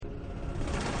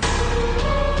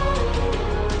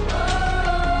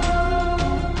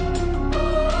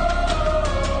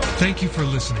Thank you for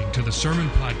listening to the sermon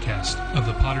podcast of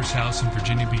the Potter's House in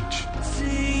Virginia Beach.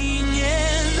 Singing,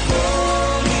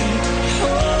 holy,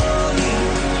 holy,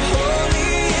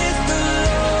 holy is the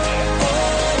Lord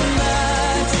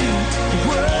Almighty.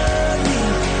 Worthy,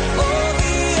 all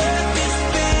the earth is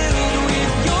filled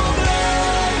with your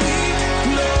glory,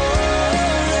 glory.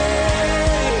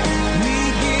 We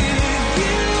give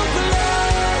you glory,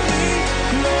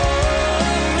 glory.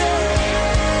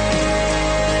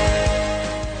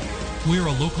 We are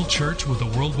a local church with a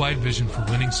worldwide vision for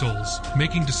winning souls,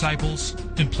 making disciples,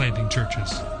 and planting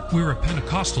churches. We are a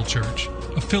Pentecostal church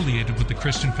affiliated with the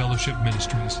Christian Fellowship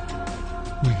Ministries.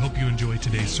 We hope you enjoy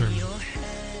today's sermon. Your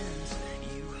hands,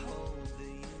 you hold the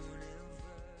universe.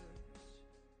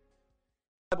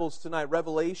 Bibles tonight,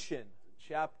 Revelation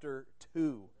chapter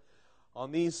 2.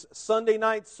 On these Sunday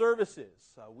night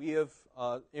services, we have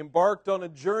embarked on a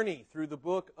journey through the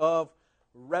book of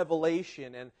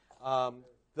Revelation. And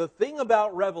the thing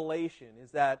about Revelation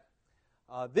is that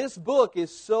this book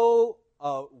is so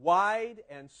wide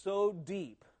and so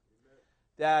deep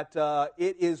that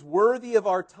it is worthy of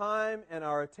our time and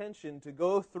our attention to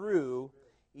go through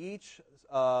each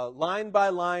line by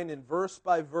line and verse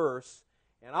by verse.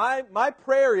 And my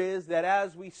prayer is that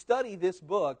as we study this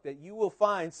book, that you will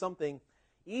find something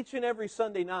each and every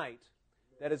Sunday night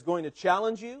that is going to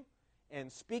challenge you and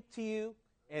speak to you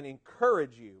and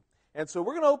encourage you. And so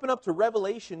we're going to open up to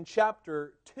Revelation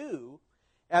chapter 2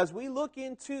 as we look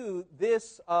into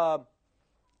this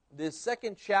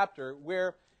second chapter,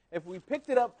 where if we picked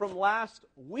it up from last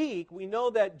week, we know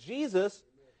that Jesus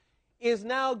is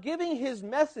now giving his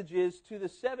messages to the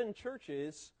 7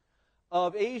 churches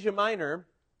of Asia Minor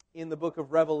in the book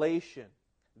of Revelation.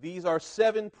 These are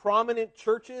 7 prominent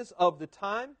churches of the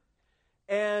time,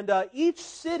 and each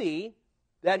city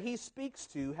that he speaks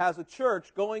to has a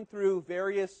church going through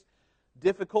various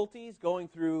difficulties, going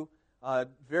through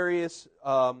various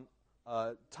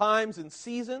times and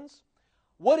seasons.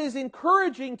 What is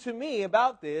encouraging to me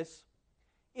about this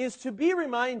is to be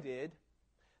reminded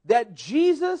that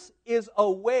Jesus is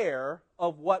aware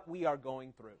of what we are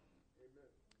going through.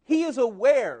 He is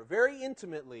aware very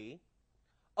intimately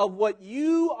of what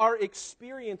you are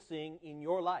experiencing in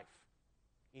your life,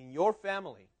 in your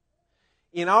family,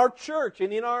 in our church,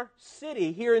 and in our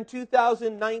city here in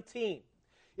 2019.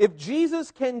 If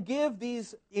Jesus can give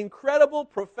these incredible,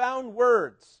 profound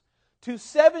words to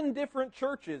 7 different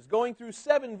churches going through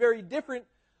 7 very different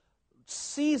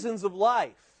seasons of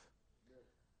life,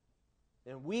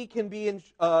 then we can be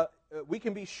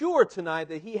sure tonight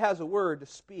that he has a word to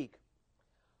speak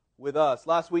with us.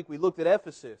 Last week we looked at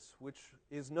Ephesus, which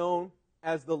is known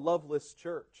as the loveless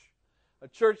church. A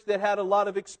church that had a lot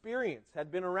of experience,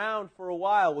 had been around for a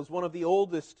while, was one of the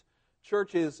oldest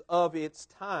churches of its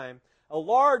time. A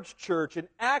large church, an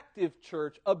active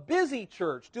church, a busy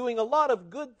church, doing a lot of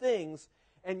good things,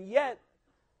 and yet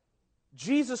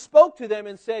Jesus spoke to them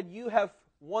and said, you have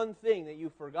one thing that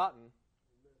you've forgotten.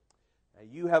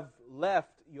 You have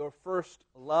left your first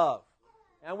love.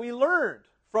 And we learned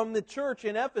from the church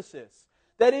in Ephesus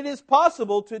that it is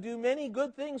possible to do many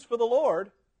good things for the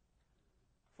Lord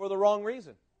for the wrong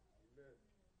reason.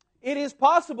 It is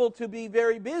possible to be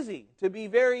very busy, to be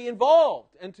very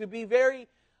involved, and to be very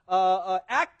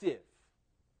active,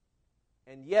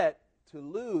 and yet to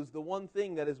lose the one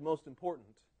thing that is most important,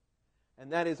 and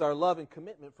that is our love and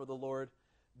commitment for the Lord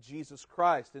Jesus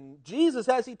Christ. And Jesus,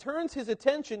 as he turns his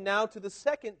attention now to the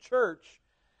second church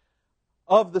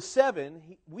of the 7,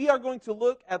 we are going to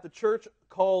look at the church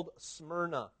called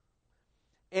Smyrna.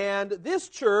 And this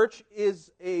church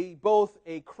is both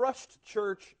a crushed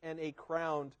church and a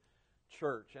crowned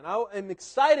church. And I am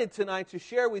excited tonight to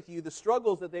share with you the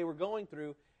struggles that they were going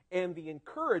through and the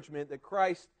encouragement that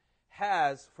Christ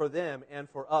has for them and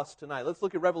for us tonight. Let's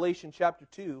look at Revelation chapter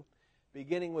 2,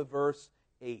 beginning with verse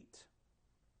 8.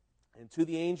 And to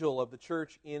the angel of the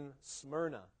church in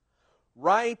Smyrna,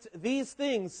 write these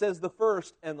things, says the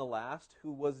first and the last,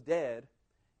 who was dead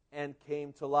and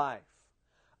came to life.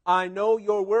 I know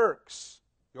your works,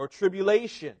 your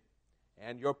tribulation,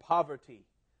 and your poverty,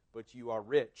 but you are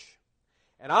rich.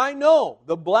 And I know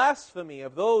the blasphemy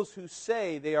of those who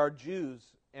say they are Jews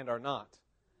and are not,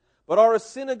 but are a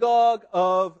synagogue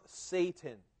of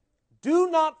Satan. Do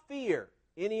not fear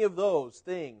any of those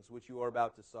things which you are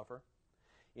about to suffer.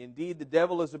 Indeed, the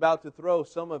devil is about to throw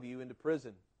some of you into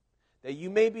prison, that you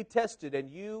may be tested, and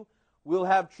you will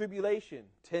have tribulation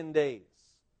 10 days.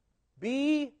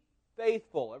 Be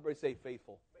faithful. Everybody say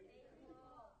faithful.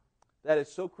 That is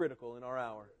so critical in our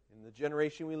hour, in the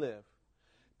generation we live.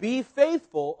 Be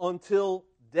faithful until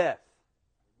death,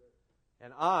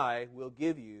 and I will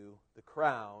give you the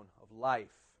crown of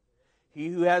life. He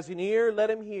who has an ear, let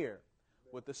him hear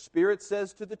what the Spirit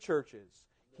says to the churches.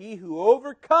 He who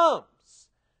overcomes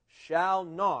shall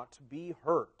not be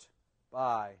hurt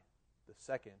by the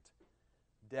second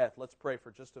death. Let's pray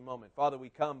for just a moment. Father, we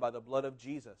come by the blood of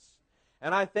Jesus.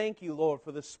 And I thank you, Lord,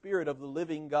 for the Spirit of the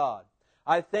living God.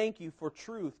 I thank you for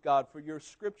truth, God, for your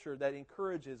Scripture that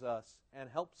encourages us and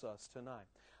helps us tonight.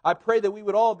 I pray that we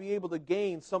would all be able to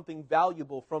gain something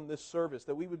valuable from this service,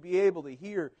 that we would be able to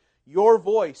hear your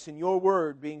voice and your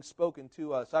word being spoken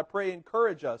to us. I pray,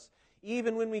 encourage us,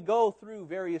 even when we go through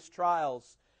various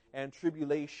trials and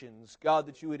tribulations, God,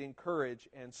 that you would encourage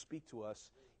and speak to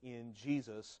us in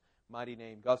Jesus' mighty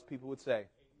name. God's people would say,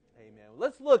 amen.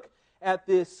 Let's look at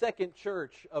this second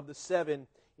church of the seven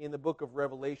in the book of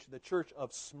Revelation, the church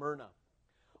of Smyrna,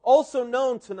 also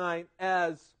known tonight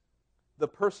as the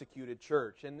persecuted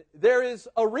church. And there is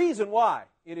a reason why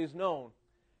it is known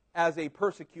as a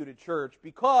persecuted church,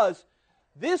 because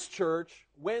this church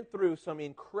went through some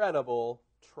incredible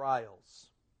trials.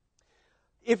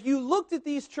 If you looked at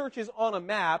these churches on a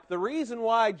map, the reason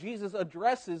why Jesus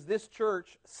addresses this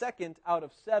church second out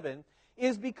of seven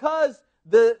is because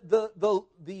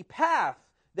the path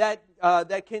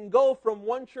that can go from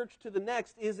one church to the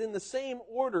next is in the same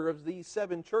order of these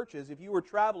seven churches. If you were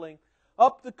traveling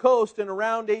up the coast and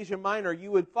around Asia Minor, you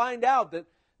would find out that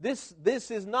this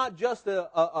is not just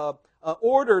a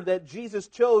order that Jesus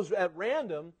chose at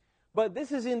random, but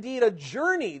this is indeed a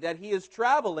journey that he is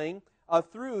traveling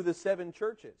through the seven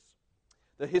churches.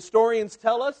 The historians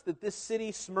tell us that this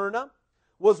city, Smyrna,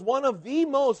 was one of the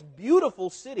most beautiful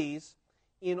cities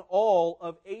in all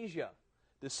of Asia.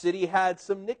 The city had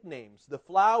some nicknames: the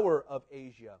flower of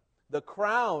Asia, the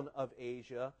crown of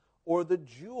Asia, or the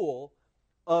jewel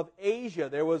of Asia.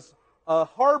 There was a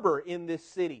harbor in this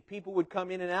city. People would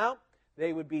come in and out.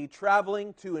 They would be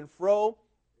traveling to and fro.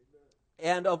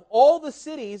 And of all the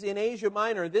cities in Asia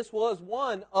Minor, this was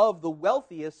one of the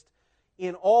wealthiest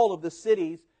in all of the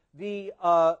cities. The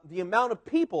amount of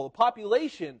people, the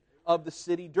population of the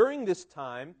city during this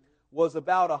time was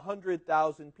about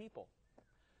 100,000 people.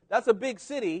 That's a big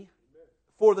city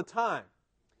for the time.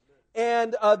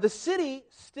 And the city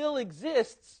still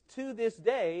exists to this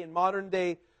day in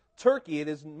modern-day Turkey.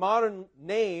 Its modern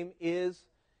name is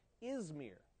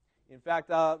Izmir. In fact,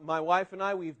 my wife and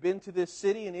I, we've been to this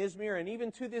city in Izmir, and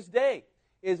even to this day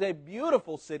is a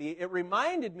beautiful city. It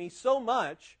reminded me so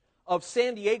much of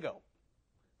San Diego.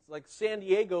 It's like San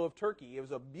Diego of Turkey. It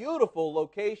was a beautiful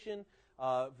location,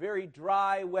 very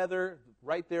dry weather,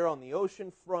 right there on the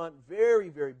ocean front, very,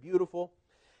 very beautiful.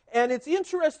 And it's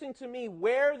interesting to me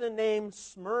where the name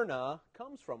Smyrna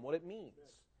comes from, what it means.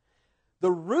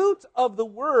 The root of the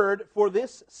word for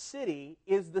this city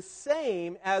is the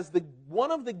same as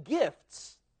one of the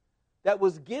gifts that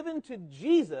was given to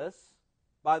Jesus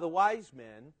by the wise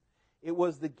men. It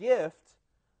was the gift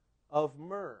of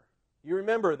myrrh. You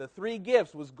remember the three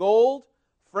gifts was gold,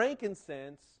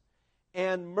 frankincense,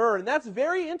 and myrrh. And that's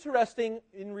very interesting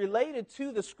in related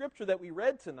to the scripture that we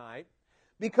read tonight,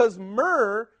 because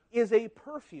myrrh is a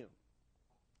perfume.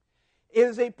 It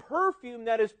is a perfume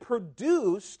that is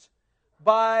produced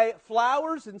by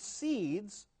flowers and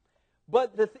seeds,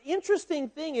 but the interesting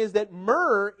thing is that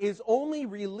myrrh is only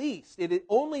released. It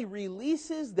only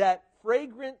releases that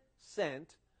fragrant scent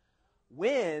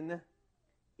when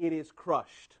it is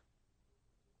crushed.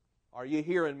 Are you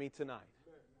hearing me tonight?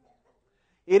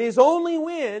 It is only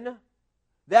when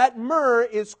that myrrh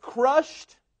is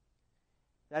crushed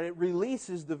that it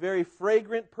releases the very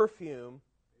fragrant perfume.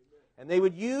 And they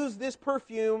would use this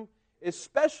perfume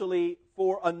especially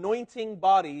for anointing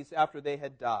bodies after they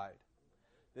had died.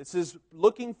 This is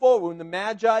looking forward. When the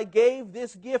Magi gave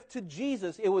this gift to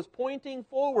Jesus, it was pointing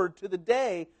forward to the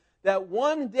day that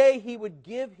one day He would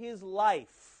give His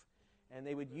life. And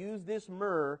they would use this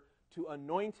myrrh to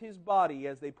anoint His body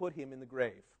as they put Him in the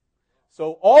grave.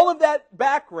 So all of that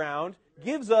background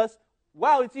gives us,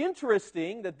 wow, it's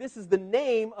interesting that this is the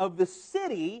name of the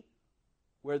city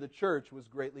where the church was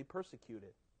greatly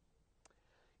persecuted.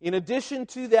 In addition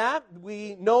to that,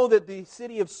 we know that the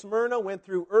city of Smyrna went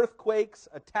through earthquakes,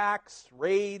 attacks,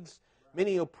 raids,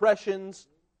 many oppressions.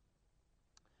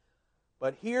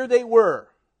 But here they were,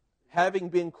 having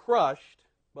been crushed,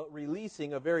 but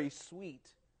releasing a very sweet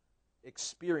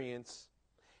experience.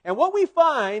 And what we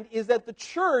find is that the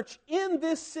church in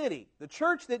this city, the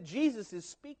church that Jesus is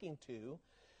speaking to,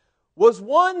 was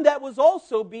one that was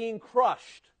also being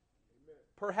crushed,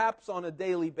 perhaps on a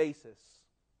daily basis.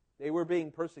 They were being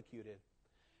persecuted.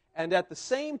 And at the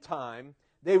same time,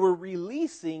 they were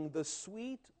releasing the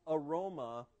sweet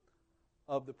aroma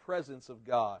of the presence of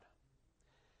God.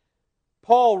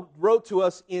 Paul wrote to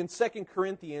us in 2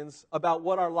 Corinthians about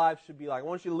what our lives should be like. I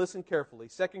want you to listen carefully.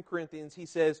 2 Corinthians, he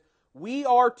says, "We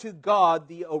are to God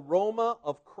the aroma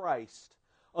of Christ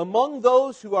among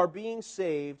those who are being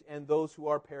saved and those who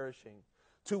are perishing.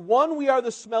 To one we are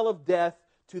the smell of death,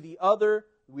 to the other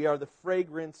we are the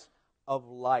fragrance of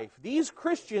life." These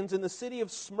Christians in the city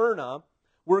of Smyrna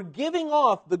were giving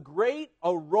off the great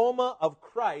aroma of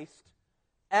Christ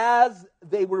as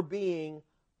they were being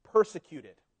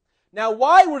persecuted. Now,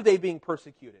 why were they being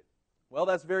persecuted? Well,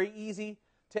 that's very easy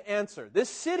to answer. This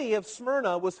city of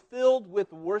Smyrna was filled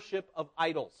with worship of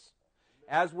idols,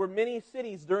 as were many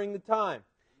cities during the time.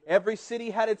 Every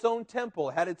city had its own temple,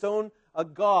 had its own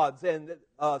gods, and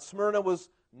Smyrna was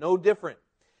no different.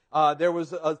 There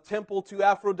was a temple to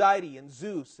Aphrodite and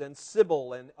Zeus and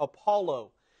Cybele and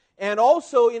Apollo. And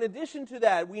also, in addition to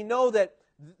that, we know that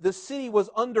the city was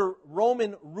under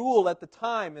Roman rule at the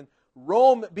time, and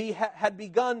Rome had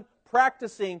begun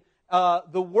practicing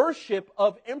the worship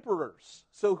of emperors.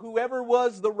 So whoever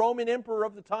was the Roman emperor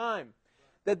of the time,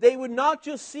 that they would not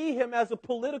just see him as a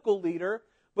political leader,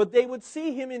 but they would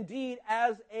see him indeed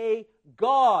as a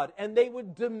god, and they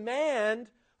would demand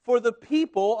for the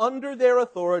people under their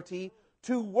authority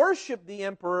to worship the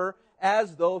emperor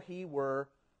as though he were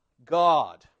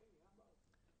God.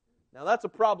 Now that's a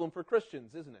problem for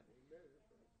Christians, isn't it?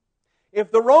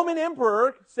 If the Roman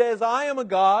emperor says, "I am a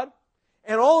god,"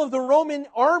 and all of the Roman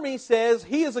army says,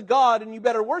 "He is a god and you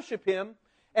better worship him,"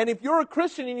 and if you're a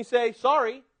Christian and you say,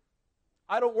 "Sorry,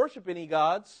 I don't worship any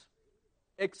gods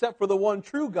except for the one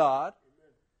true God,"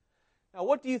 now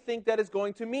what do you think that is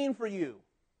going to mean for you?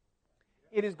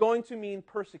 It is going to mean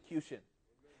persecution.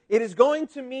 It is going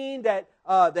to mean that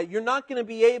you're not going to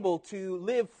be able to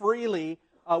live freely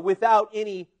without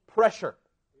any pressure.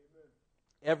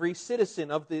 Every citizen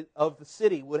of the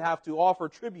city would have to offer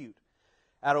tribute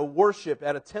at a worship,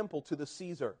 at a temple to the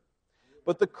Caesar.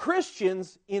 But the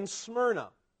Christians in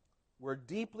Smyrna were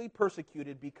deeply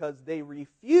persecuted because they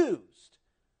refused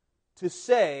to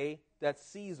say that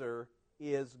Caesar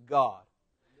is God.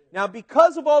 Now,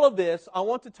 because of all of this, I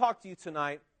want to talk to you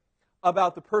tonight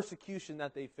about the persecution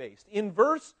that they faced. In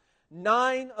verse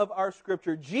 9 of our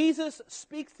scripture, Jesus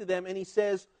speaks to them and he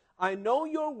says, "I know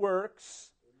your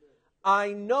works,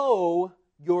 I know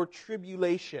your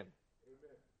tribulation."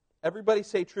 Everybody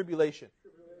say tribulation.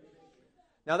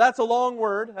 Now that's a long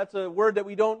word. That's a word that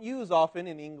we don't use often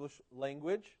in the English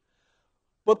language.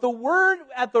 But the word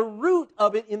at the root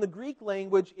of it in the Greek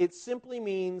language, it simply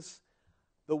means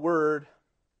the word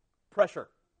pressure.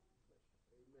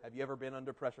 Have you ever been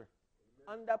under pressure?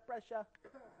 Under pressure.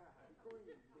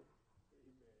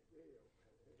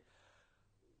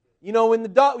 You know, when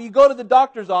you go to the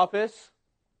doctor's office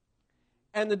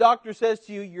and the doctor says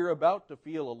to you, "You're about to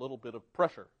feel a little bit of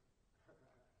pressure."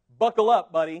 Buckle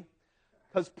up, buddy,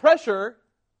 because pressure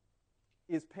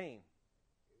is pain.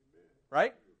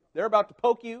 Right? They're about to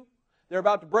poke you, they're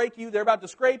about to break you, they're about to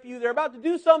scrape you, they're about to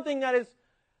do something that is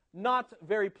not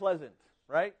very pleasant,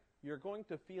 right? You're going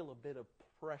to feel a bit of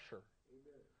pressure.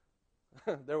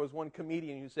 There was one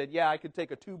comedian who said, "Yeah, I could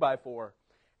take a 2x4.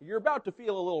 You're about to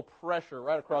feel a little pressure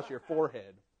right across your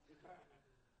forehead."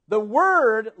 The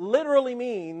word literally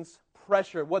means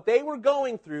pressure. What they were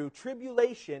going through,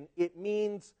 tribulation, it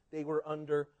means they were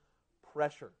under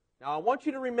pressure. Now, I want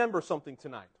you to remember something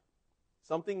tonight.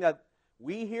 Something that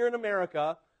we here in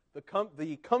America, the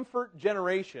comfort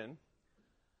generation,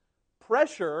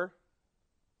 pressure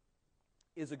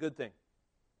is a good thing.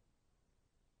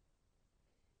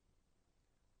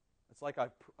 It's like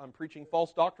I'm preaching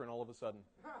false doctrine all of a sudden.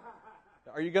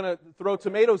 Are you going to throw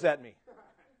tomatoes at me?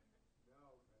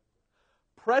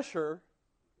 Pressure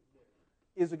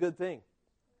is a good thing.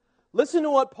 Listen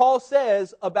to what Paul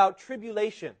says about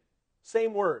tribulation.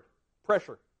 Same word,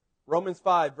 pressure. Romans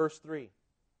 5, verse 3.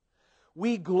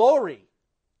 "We glory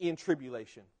in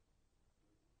tribulation."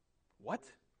 What?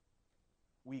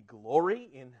 We glory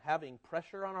in having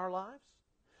pressure on our lives?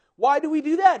 Why do we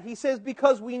do that? He says,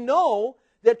 because we know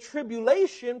that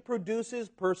tribulation produces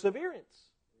perseverance.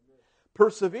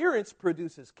 Perseverance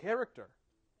produces character.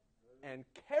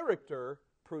 And character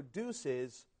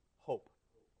produces hope.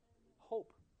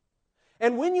 Hope.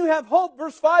 And when you have hope,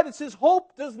 verse 5, it says,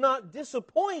 "Hope does not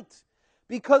disappoint,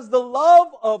 because the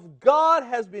love of God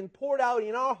has been poured out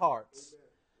in our hearts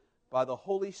by the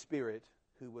Holy Spirit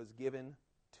who was given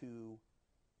to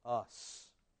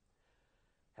us."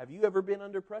 Have you ever been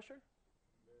under pressure?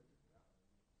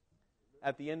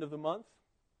 At the end of the month,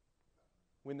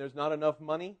 when there's not enough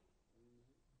money,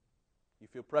 you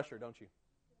feel pressure, don't you?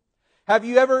 Have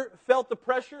you ever felt the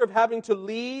pressure of having to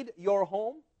lead your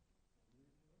home?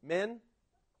 Men,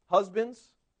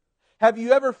 husbands. Have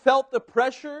you ever felt the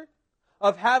pressure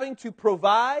of having to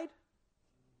provide?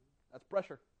 That's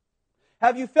pressure.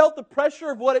 Have you felt the pressure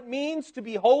of what it means to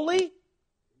be holy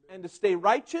and to stay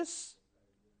righteous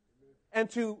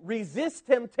and to resist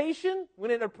temptation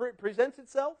when it presents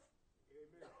itself?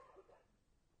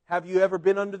 Have you ever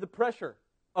been under the pressure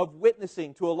of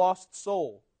witnessing to a lost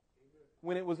soul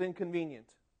when it was inconvenient?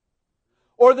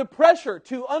 Or the pressure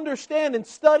to understand and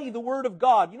study the Word of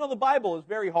God? You know, the Bible is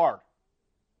very hard.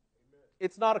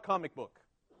 It's not a comic book.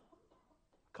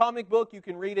 Comic book, you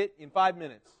can read it in 5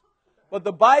 minutes. But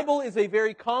the Bible is a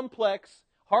very complex,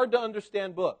 hard to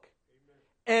understand book.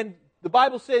 And the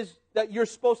Bible says that you're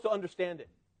supposed to understand it.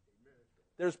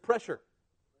 There's pressure.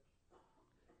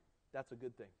 That's a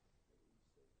good thing.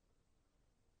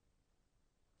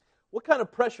 What kind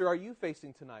of pressure are you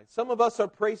facing tonight? Some of us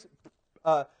are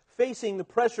facing the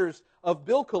pressures of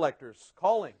bill collectors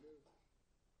calling.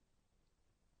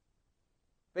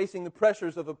 Facing the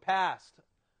pressures of a past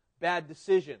bad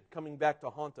decision coming back to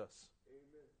haunt us.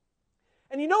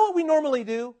 And you know what we normally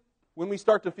do when we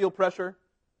start to feel pressure?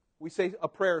 We say a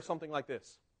prayer or something like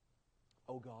this.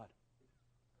 Oh God,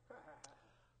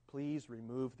 please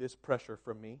remove this pressure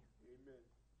from me.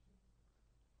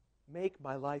 Make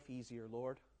my life easier,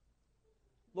 Lord.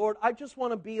 Lord, I just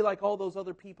want to be like all those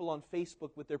other people on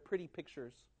Facebook with their pretty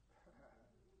pictures.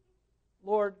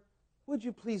 Lord, would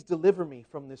you please deliver me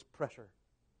from this pressure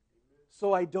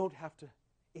so I don't have to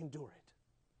endure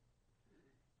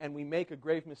it? And we make a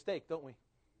grave mistake, don't we?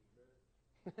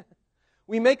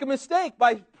 We make a mistake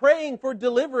by praying for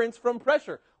deliverance from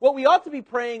pressure. What we ought to be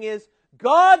praying is,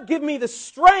 God, give me the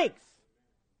strength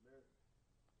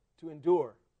to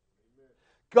endure.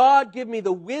 God, give me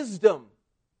the wisdom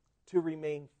to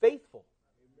remain faithful.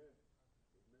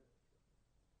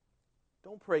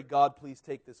 Don't pray, God, please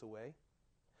take this away.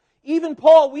 Even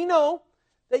Paul, we know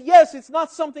that yes, it's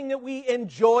not something that we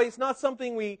enjoy. It's not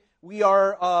something we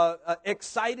are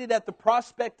excited at the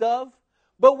prospect of.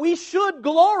 But we should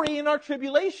glory in our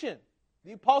tribulation.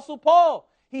 The Apostle Paul,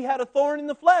 he had a thorn in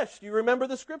the flesh. Do you remember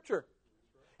the scripture?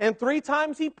 And 3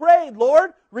 times he prayed,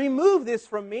 Lord, remove this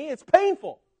from me. It's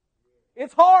painful.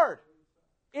 It's hard.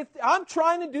 I'm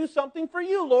trying to do something for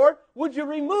you, Lord. Would you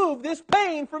remove this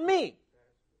pain from me?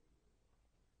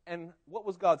 And what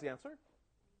was God's answer?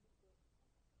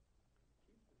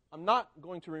 I'm not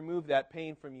going to remove that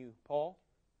pain from you, Paul,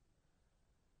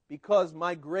 because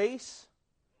my grace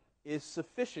is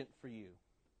sufficient for you.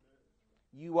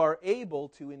 You are able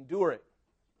to endure it.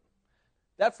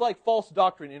 That's like false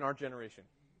doctrine in our generation.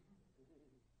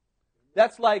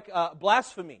 That's like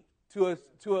blasphemy to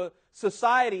a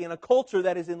society and a culture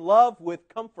that is in love with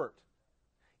comfort,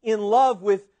 in love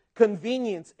with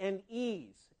convenience and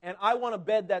ease. And I want a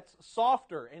bed that's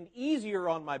softer and easier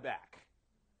on my back.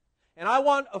 And I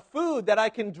want a food that I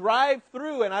can drive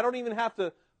through and I don't even have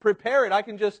to prepare it. I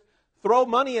can just throw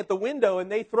money at the window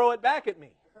and they throw it back at me.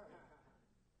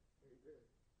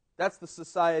 That's the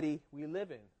society we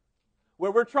live in,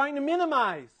 where we're trying to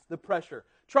minimize the pressure,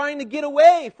 trying to get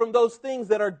away from those things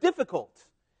that are difficult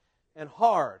and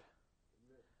hard.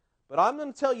 But I'm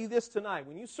going to tell you this tonight.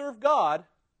 When you serve God,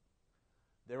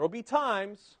 there will be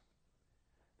times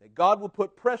that God will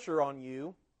put pressure on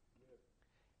you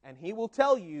and He will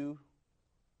tell you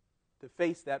to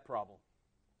face that problem.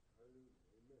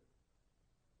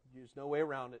 There's no way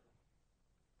around it.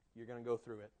 You're going to go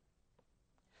through it.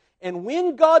 And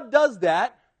when God does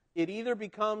that, it either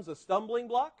becomes a stumbling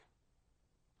block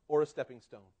or a stepping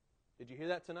stone. Did you hear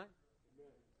that tonight?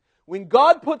 When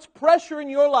God puts pressure in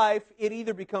your life, it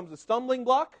either becomes a stumbling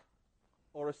block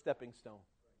or a stepping stone.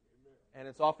 And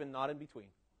it's often not in between.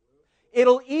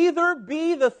 It'll either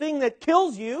be the thing that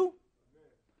kills you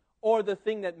or the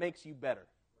thing that makes you better.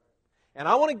 And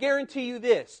I want to guarantee you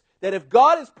this, that if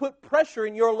God has put pressure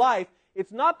in your life,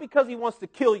 it's not because He wants to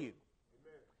kill you.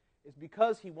 It's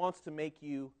because He wants to make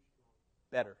you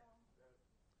better,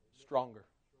 stronger.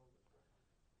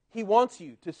 He wants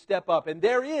you to step up. And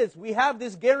we have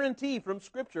this guarantee from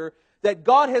Scripture that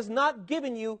God has not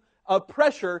given you a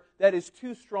pressure that is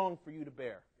too strong for you to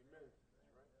bear.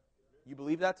 You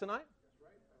believe that tonight?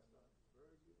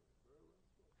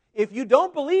 If you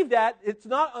don't believe that, it's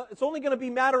only going to be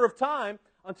a matter of time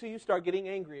until you start getting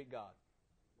angry at God.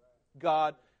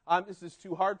 God, this is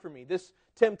too hard for me. This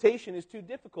temptation is too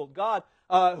difficult. God,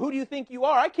 who do you think you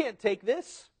are? I can't take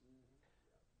this.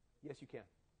 Yes, you can.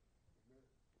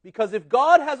 Because if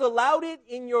God has allowed it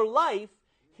in your life,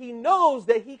 He knows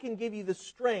that He can give you the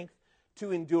strength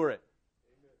to endure it.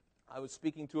 I was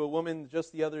speaking to a woman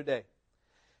just the other day,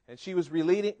 and she was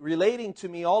relating to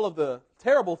me all of the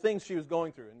terrible things she was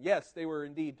going through. And yes, they were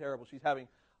indeed terrible. She's having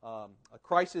a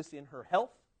crisis in her health.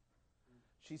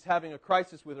 She's having a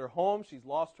crisis with her home. She's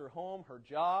lost her home, her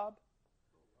job.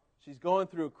 She's going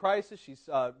through a crisis. She's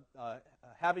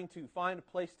having to find a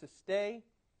place to stay.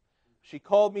 She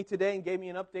called me today and gave me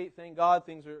an update. Thank God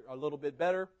things are a little bit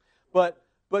better. But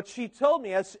she told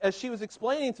me, as she was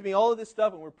explaining to me all of this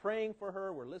stuff, and we're praying for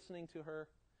her, we're listening to her,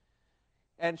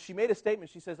 and she made a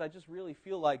statement. She says, I just really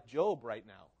feel like Job right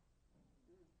now.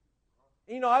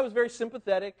 And, you know, I was very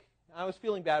sympathetic. I was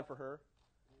feeling bad for her.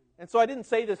 And so I didn't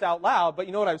say this out loud, but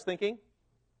you know what I was thinking?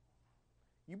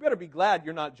 You better be glad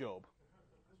you're not Job.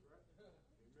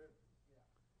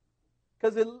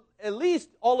 Because at least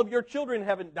all of your children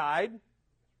haven't died.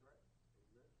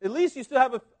 At least you still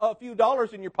have a few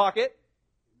dollars in your pocket.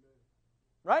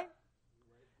 Right?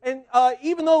 And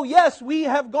even though, yes, we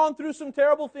have gone through some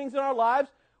terrible things in our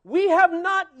lives, we have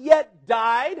not yet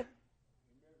died.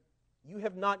 You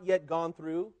have not yet gone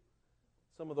through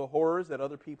some of the horrors that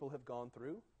other people have gone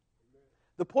through.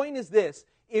 The point is this: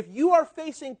 if you are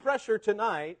facing pressure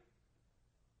tonight,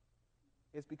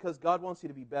 it's because God wants you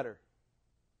to be better,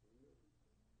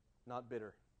 not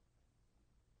bitter.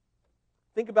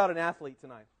 Think about an athlete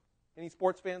tonight. Any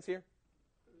sports fans here?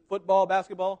 Football,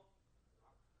 basketball,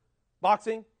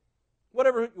 boxing,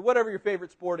 whatever your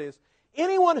favorite sport is.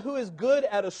 Anyone who is good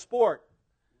at a sport,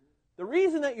 the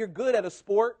reason that you're good at a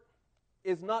sport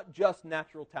is not just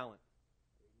natural talent.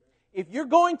 If you're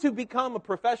going to become a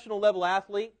professional level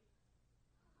athlete,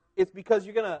 it's because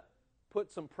you're going to put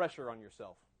some pressure on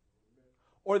yourself.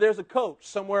 Or there's a coach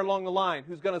somewhere along the line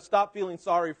who's going to stop feeling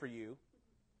sorry for you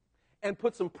and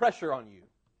put some pressure on you.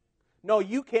 No,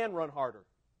 you can run harder.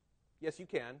 Yes, you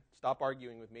can. Stop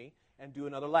arguing with me and do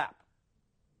another lap.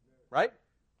 Right?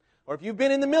 Or if you've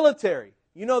been in the military,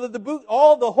 you know that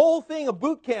the whole thing of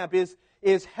boot camp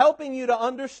is helping you to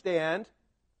understand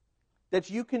that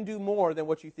you can do more than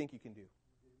what you think you can do.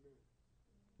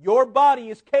 Your body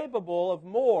is capable of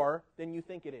more than you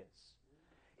think it is.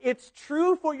 It's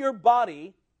true for your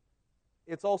body.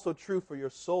 It's also true for your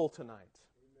soul tonight.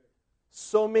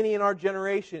 So many in our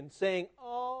generation saying,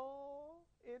 oh,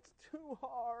 it's too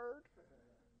hard.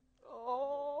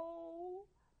 Oh,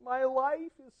 my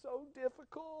life is so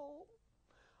difficult.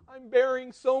 I'm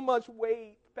bearing so much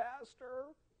weight, Pastor.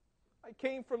 I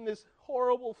came from this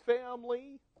horrible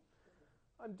family.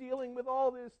 I'm dealing with all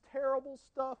this terrible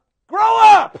stuff. Grow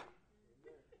up!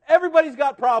 Everybody's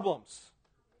got problems.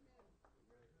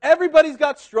 Everybody's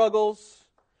got struggles.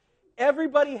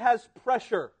 Everybody has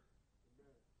pressure.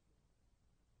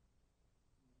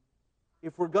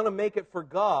 If we're going to make it for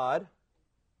God,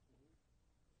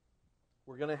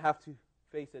 we're going to have to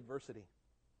face adversity.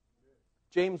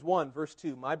 James 1, verse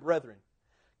 2, My brethren,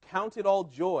 count it all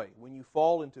joy when you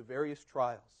fall into various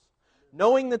trials,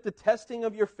 knowing that the testing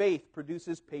of your faith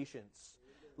produces patience.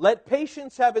 Let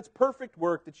patience have its perfect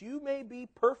work, that you may be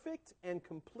perfect and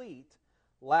complete,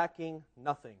 lacking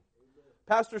nothing.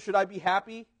 Pastor, should I be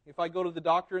happy if I go to the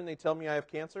doctor and they tell me I have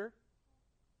cancer?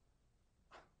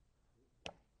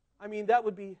 I mean, that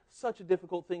would be such a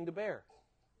difficult thing to bear.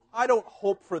 I don't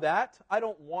hope for that. I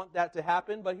don't want that to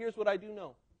happen, but here's what I do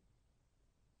know.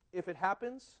 If it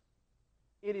happens,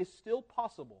 it is still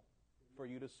possible for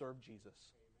you to serve Jesus.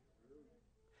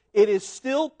 It is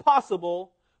still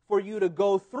possible for you to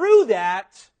go through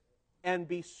that and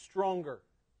be stronger.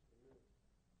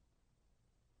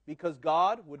 Because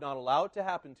God would not allow it to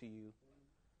happen to you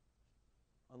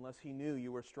unless He knew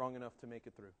you were strong enough to make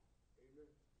it through.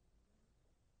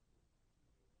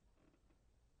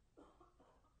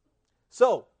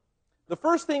 So, the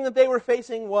first thing that they were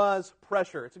facing was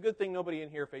pressure. It's a good thing nobody in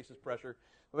here faces pressure.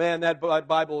 Man, that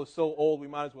Bible is so old, we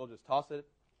might as well just toss it.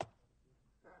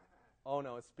 Oh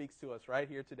no, it speaks to us right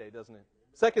here today, doesn't it?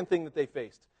 Second thing that they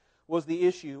faced was the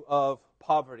issue of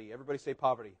poverty. Everybody say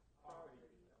poverty.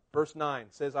 Verse 9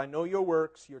 says, I know your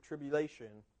works, your tribulation,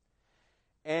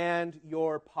 and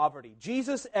your poverty.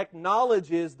 Jesus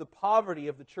acknowledges the poverty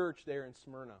of the church there in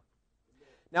Smyrna.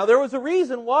 Now, there was a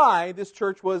reason why this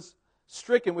church was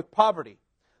stricken with poverty.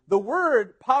 The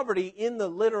word poverty in the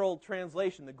literal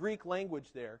translation, the Greek language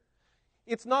there,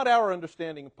 it's not our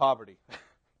understanding of poverty.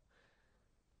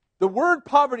 The word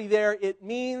poverty there, it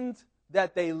means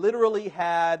that they literally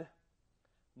had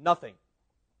nothing.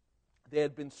 They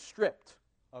had been stripped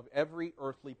of every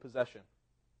earthly possession.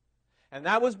 And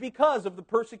that was because of the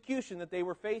persecution that they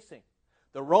were facing.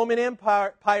 The Roman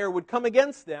Empire would come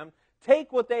against them,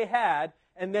 take what they had,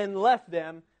 and then left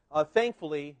them,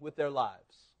 thankfully, with their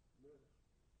lives.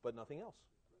 But nothing else.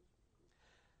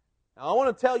 Now, I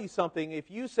want to tell you something. If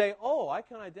you say, oh, I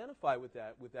can identify with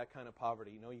that kind of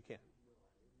poverty. No, you can't.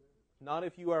 Not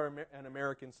if you are an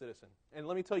American citizen. And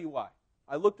let me tell you why.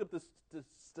 I looked up the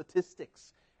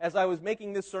statistics as I was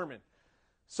making this sermon.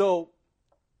 So,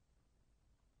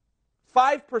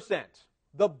 5%,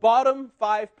 the bottom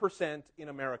 5% in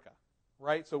America,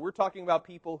 right? So we're talking about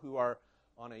people who are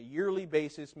on a yearly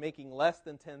basis making less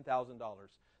than $10,000.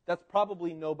 That's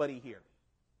probably nobody here.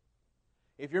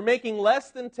 If you're making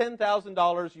less than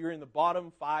 $10,000, you're in the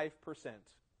bottom 5%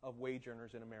 of wage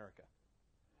earners in America.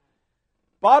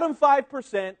 Bottom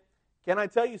 5%, can I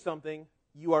tell you something?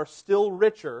 You are still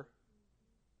richer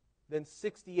than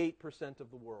 68%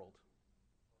 of the world.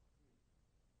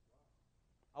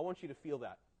 I want you to feel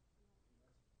that.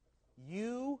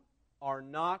 You are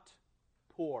not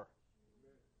poor.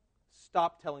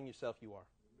 Stop telling yourself you are.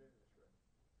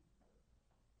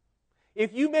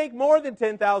 If you make more than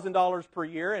 $10,000 per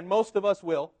year, and most of us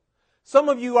will, some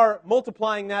of you are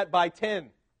multiplying that by 10,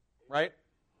 right?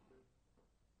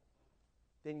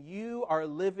 Then you are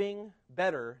living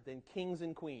better than kings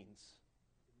and queens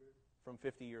from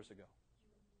 50 years ago.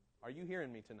 Are you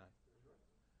hearing me tonight?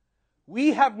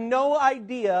 We have no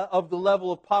idea of the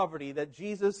level of poverty that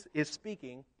Jesus is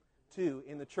speaking to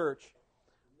in the church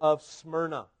of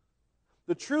Smyrna.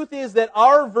 The truth is that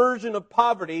our version of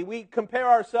poverty, we compare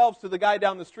ourselves to the guy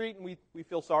down the street and we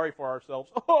feel sorry for ourselves.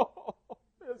 Oh,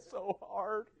 it's so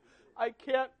hard. I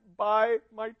can't buy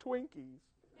my Twinkies.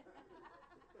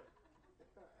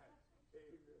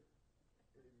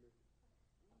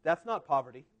 That's not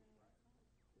poverty.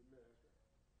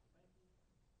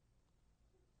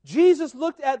 Jesus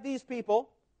looked at these people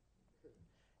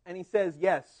and he says,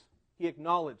 yes, he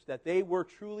acknowledged that they were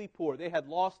truly poor. They had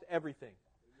lost everything.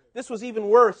 This was even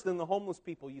worse than the homeless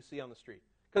people you see on the street.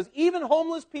 Because even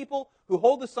homeless people who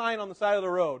hold the sign on the side of the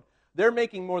road, they're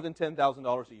making more than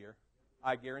 $10,000 a year.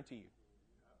 I guarantee you.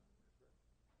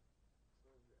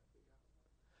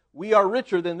 We are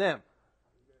richer than them.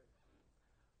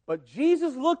 But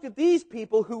Jesus looked at these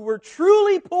people who were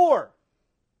truly poor.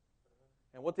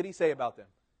 And what did he say about them?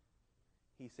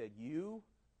 He said, you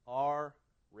are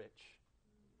rich.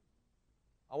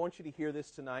 I want you to hear this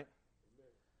tonight.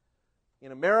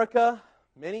 In America,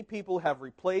 many people have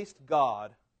replaced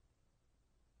God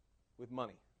with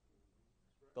money.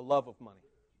 The love of money.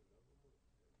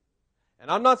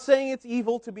 And I'm not saying it's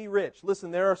evil to be rich.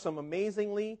 Listen, there are some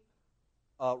amazingly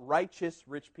righteous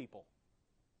rich people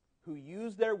who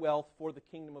use their wealth for the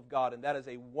kingdom of God, and that is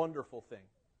a wonderful thing.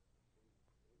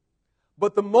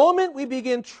 But the moment we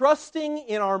begin trusting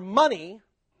in our money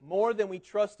more than we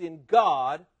trust in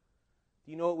God,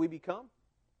 do you know what we become?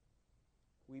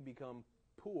 We become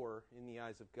poor in the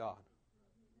eyes of God.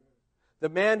 The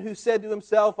man who said to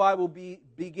himself, I will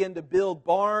begin to build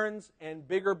barns and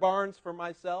bigger barns for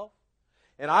myself,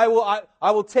 and I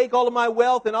will take all of my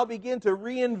wealth and I'll begin to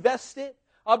reinvest it.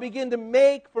 I'll begin to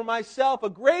make for myself a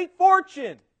great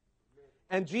fortune.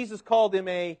 And Jesus called him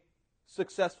a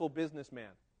successful businessman.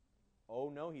 Oh,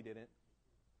 no, he didn't.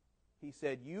 He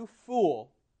said, you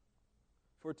fool,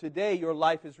 for today your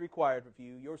life is required of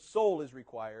you. Your soul is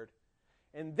required.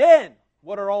 And then,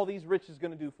 what are all these riches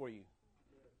going to do for you?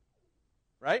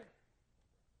 Right?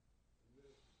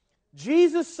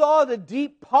 Jesus saw the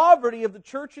deep poverty of the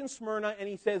church in Smyrna, and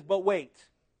he says, but wait,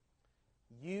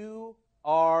 you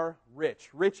are rich.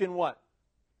 Rich in what?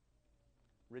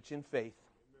 Rich in faith.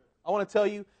 I want to tell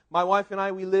you, my wife and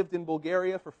I, we lived in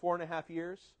Bulgaria for 4.5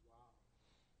 years.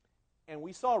 And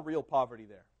we saw real poverty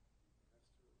there.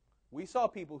 We saw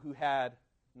people who had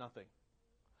nothing.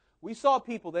 We saw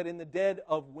people that in the dead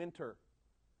of winter,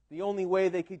 the only way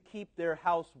they could keep their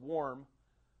house warm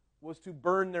was to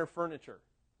burn their furniture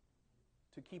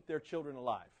to keep their children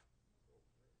alive.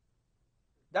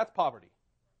 That's poverty.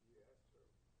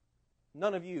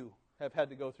 None of you have had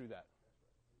to go through that.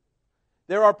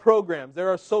 There are programs, there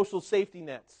are social safety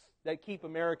nets that keep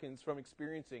Americans from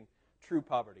experiencing true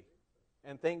poverty.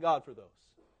 And thank God for those.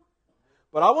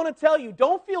 But I want to tell you,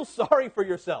 don't feel sorry for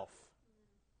yourself.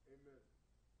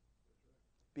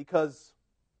 Because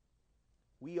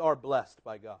we are blessed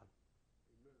by God.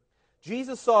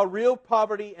 Jesus saw real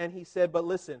poverty and he said, but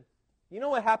listen, you know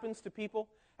what happens to people?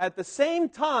 At the same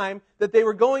time that they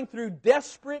were going through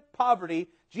desperate poverty,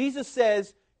 Jesus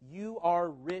says, you are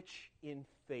rich in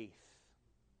faith.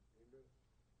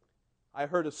 I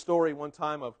heard a story one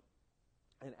time of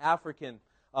an African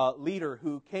leader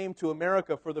who came to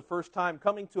America for the first time,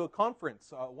 coming to a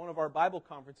conference, one of our Bible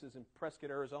conferences in Prescott,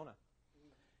 Arizona.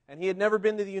 And he had never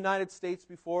been to the United States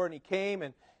before, and he came,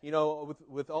 and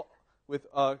with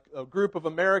a group of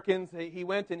Americans, he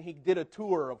went and he did a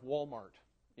tour of Walmart,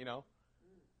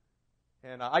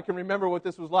 And I can remember what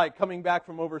this was like, coming back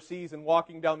from overseas and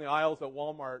walking down the aisles at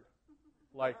Walmart,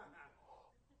 like,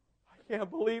 I can't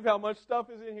believe how much stuff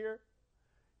is in here.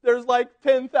 There's like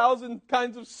 10,000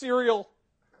 kinds of cereal.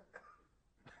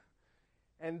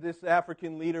 And this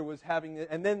African leader was having it.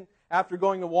 And then after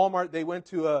going to Walmart, they went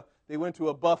to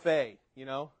a buffet, you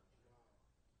know.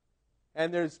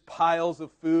 And there's piles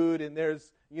of food, and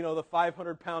there's, you know, the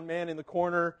 500-pound man in the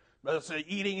corner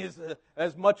eating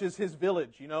as much as his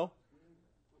village, you know.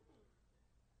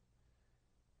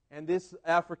 And this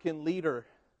African leader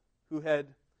who had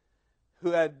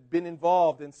been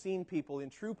involved and seen people in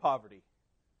true poverty,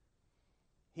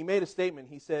 he made a statement.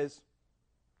 He says,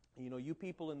 you know, you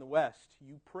people in the West,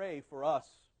 you pray for us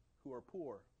who are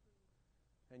poor.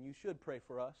 And you should pray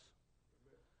for us.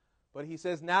 But he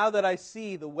says, now that I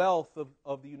see the wealth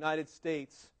of the United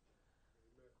States,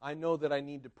 I know that I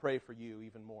need to pray for you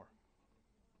even more.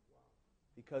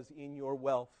 Because in your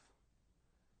wealth,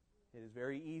 it is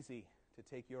very easy to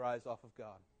take your eyes off of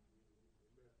God.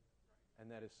 And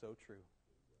that is so true.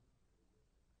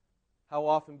 How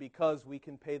often, because we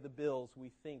can pay the bills,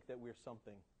 we think that we're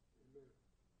something.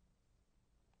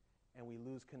 And we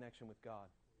lose connection with God.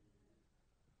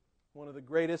 One of the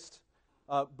greatest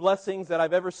blessings that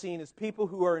I've ever seen is people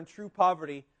who are in true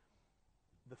poverty,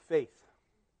 the faith.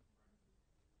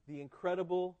 The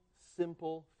incredible,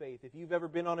 simple faith. If you've ever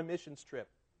been on a missions trip,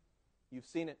 you've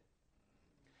seen it.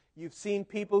 You've seen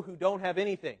people who don't have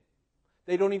anything.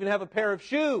 They don't even have a pair of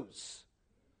shoes.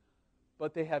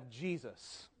 But they have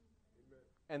Jesus.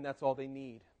 And that's all they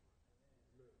need.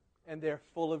 And they're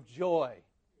full of joy.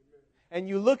 And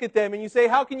you look at them and you say,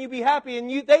 how can you be happy?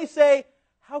 And they say,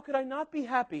 how could I not be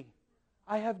happy?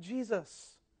 I have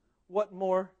Jesus. What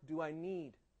more do I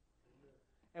need?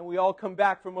 And we all come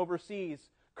back from overseas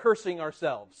cursing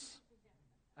ourselves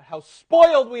at how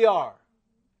spoiled we are.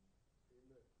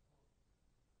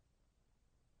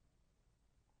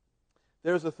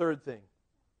 There's a third thing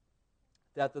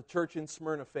that the church in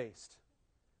Smyrna faced.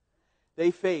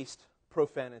 They faced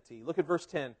profanity. Look at verse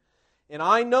 10. And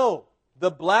I know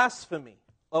the blasphemy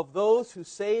of those who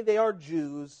say they are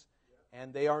Jews,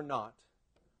 and they are not,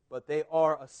 but they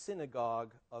are a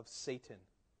synagogue of Satan.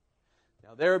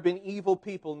 Now, there have been evil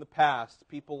people in the past,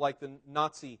 people like the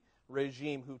Nazi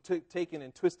regime, who've taken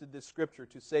and twisted this scripture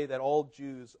to say that all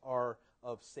Jews are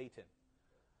of Satan.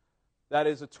 That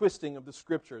is a twisting of the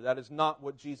scripture. That is not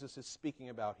what Jesus is speaking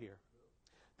about here.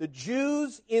 The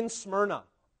Jews in Smyrna,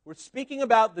 we're speaking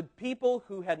about the people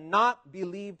who had not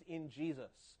believed in Jesus.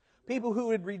 People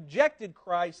who had rejected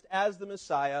Christ as the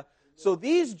Messiah. So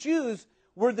these Jews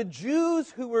were the Jews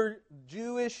who were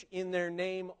Jewish in their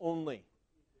name only.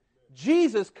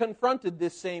 Jesus confronted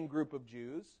this same group of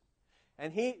Jews.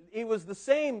 And he was the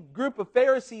same group of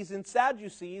Pharisees and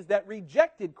Sadducees that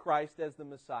rejected Christ as the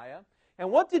Messiah.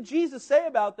 And what did Jesus say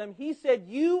about them? He said,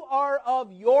 you are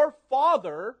of your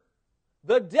father,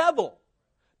 the devil,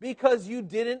 because you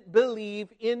didn't believe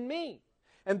in me.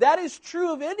 And that is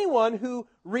true of anyone who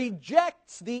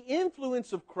rejects the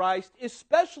influence of Christ,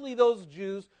 especially those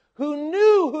Jews who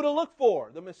knew who to look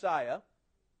for, the Messiah.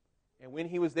 And when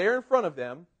he was there in front of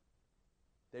them,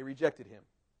 they rejected him.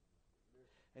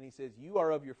 And he says, you are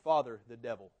of your father, the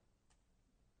devil.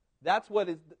 That's what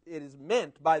it is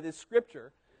meant by this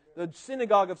scripture. The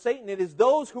synagogue of Satan. It is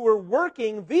those who were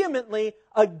working vehemently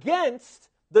against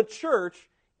the church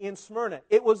in Smyrna.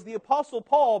 It was the Apostle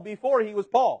Paul before he was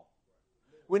Paul.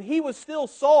 When he was still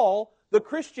Saul, the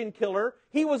Christian killer,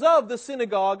 he was of the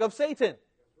synagogue of Satan,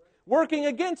 working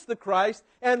against the Christ.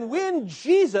 And when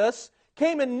Jesus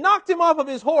came and knocked him off of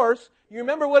his horse, you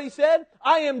remember what he said?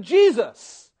 I am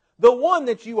Jesus, the one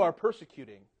that you are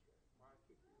persecuting.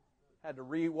 Had to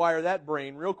rewire that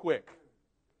brain real quick.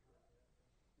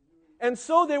 And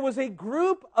so there was a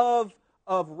group of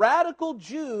radical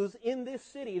Jews in this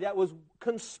city that was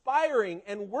conspiring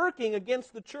and working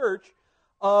against the church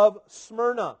of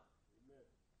Smyrna.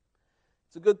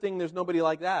 It's a good thing there's nobody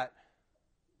like that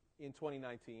in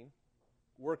 2019,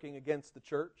 working against the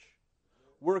church,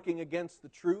 working against the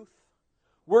truth,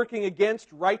 working against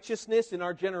righteousness in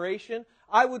our generation.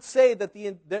 I would say that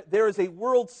there is a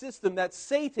world system that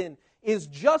Satan is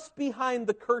just behind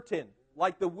the curtain,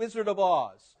 like the Wizard of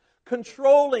Oz,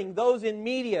 controlling those in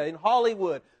media, in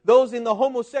Hollywood, those in the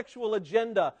homosexual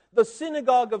agenda, the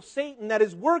synagogue of Satan that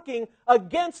is working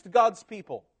against God's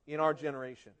people in our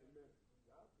generation.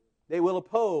 They will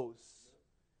oppose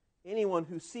anyone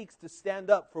who seeks to stand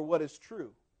up for what is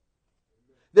true.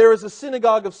 There is a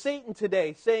synagogue of Satan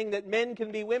today saying that men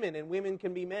can be women and women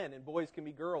can be men and boys can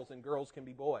be girls and girls can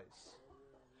be boys.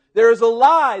 There is a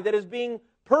lie that is being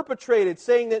perpetrated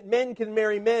saying that men can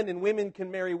marry men and women can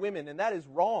marry women, and that is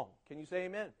wrong. Can you say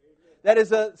amen? That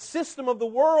is a system of the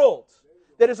world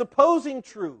that is opposing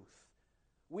truth.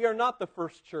 We are not the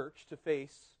first church to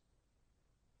face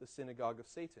the synagogue of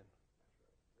Satan.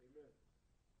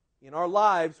 in our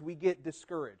lives we get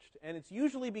discouraged. And it's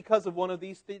usually because of one of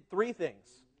these three things.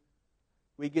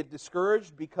 We get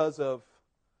discouraged because of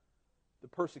the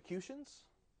persecutions.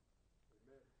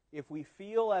 If we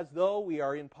feel as though we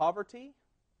are in poverty,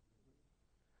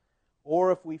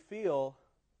 or if we feel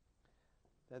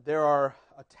that there are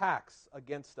attacks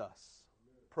against us,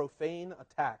 profane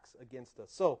attacks against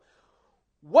us. So,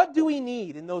 what do we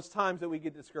need in those times that we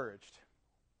get discouraged?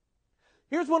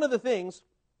 Here's one of the things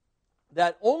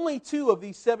that only 2 of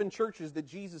these 7 churches that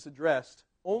Jesus addressed,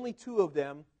 only 2 of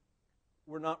them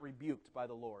were not rebuked by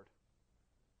the Lord.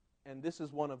 And this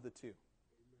is one of the 2.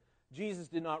 Jesus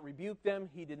did not rebuke them.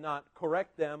 He did not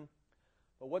correct them.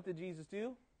 But what did Jesus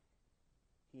do?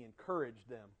 He encouraged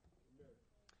them.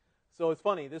 So it's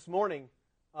funny. This morning,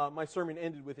 my sermon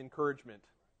ended with encouragement.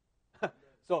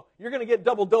 So you're going to get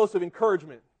double dose of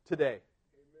encouragement today.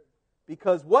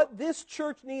 Because what this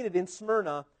church needed in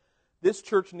Smyrna, this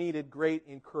church needed great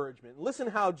encouragement. Listen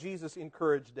how Jesus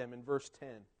encouraged them in verse 10.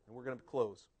 And we're going to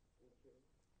close.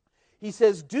 He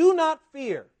says, "Do not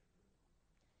fear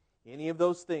any of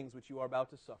those things which you are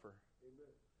about to suffer."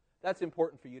 That's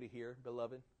important for you to hear,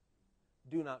 beloved.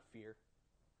 Do not fear.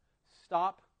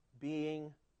 Stop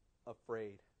being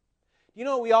afraid. You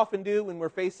know what we often do when we're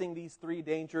facing these 3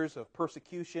 dangers of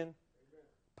persecution,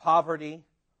 poverty,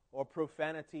 or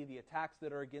profanity, the attacks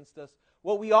that are against us?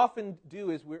 What we often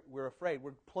do is we're afraid.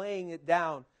 We're playing it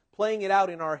down, playing it out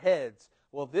in our heads.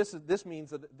 Well, this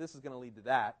means that this is going to lead to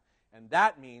that. And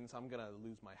that means I'm going to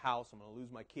lose my house, I'm going to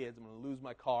lose my kids, I'm going to lose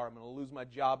my car, I'm going to lose my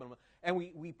job. And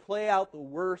we play out the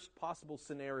worst possible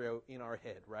scenario in our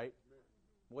head, right?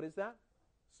 What is that?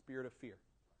 Spirit of fear.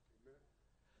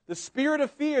 The spirit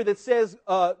of fear that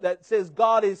says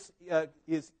God is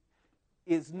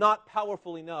not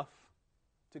powerful enough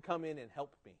to come in and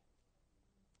help me.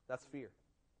 That's fear.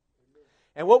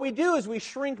 And what we do is we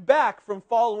shrink back from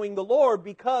following the Lord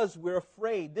because we're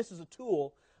afraid. This is a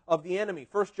tool of the enemy.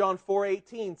 1 John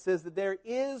 4:18 says that there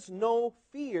is no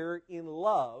fear in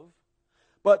love,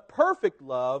 but perfect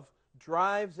love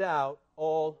drives out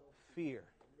all fear.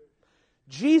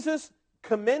 Jesus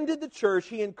commended the church,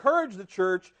 He encouraged the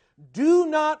church, do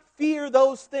not fear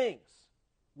those things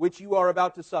which you are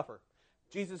about to suffer.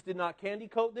 Jesus did not candy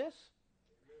coat this.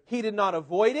 He did not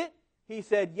avoid it. He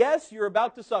said, yes, you're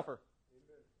about to suffer.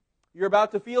 You're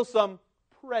about to feel some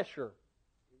pressure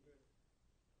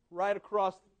right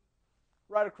across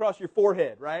your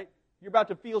forehead, right? You're about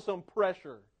to feel some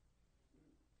pressure.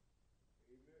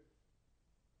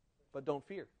 But don't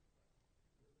fear.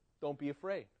 Don't be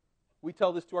afraid. We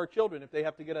tell this to our children if they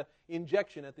have to get an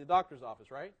injection at the doctor's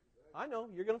office, right? I know,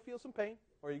 you're going to feel some pain.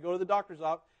 Or you go to the doctor's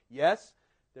office. Yes,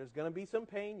 there's going to be some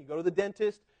pain. You go to the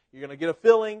dentist. You're going to get a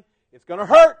filling. It's going to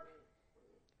hurt.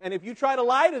 And if you try to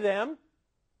lie to them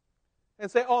and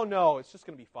say, oh, no, it's just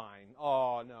going to be fine.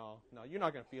 Oh, no, you're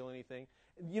not going to feel anything.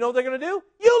 You know what they're going to do?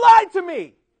 You lied to me!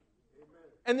 Amen.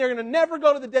 And they're going to never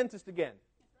go to the dentist again.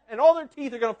 And all their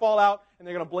teeth are going to fall out, and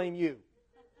they're going to blame you.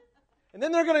 And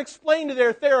then they're going to explain to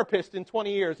their therapist in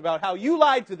 20 years about how you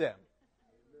lied to them.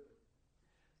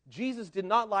 Jesus did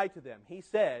not lie to them. He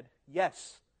said,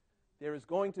 yes, there is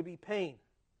going to be pain.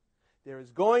 There is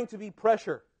going to be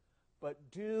pressure. But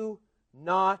do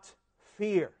not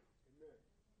fear.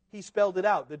 He spelled it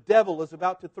out. The devil is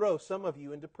about to throw some of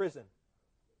you into prison.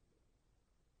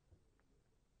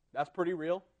 That's pretty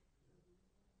real.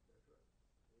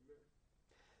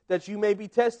 That you may be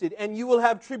tested, and you will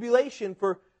have tribulation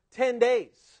for 10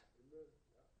 days.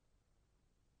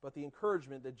 But the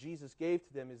encouragement that Jesus gave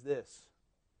to them is this: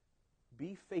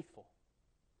 be faithful,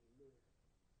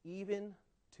 even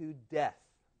to death,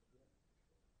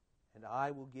 and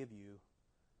I will give you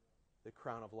the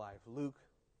crown of life. Luke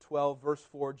 12, verse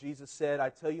 4, Jesus said, I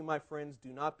tell you, my friends, do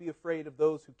not be afraid of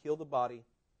those who kill the body,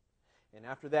 and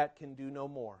after that can do no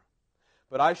more.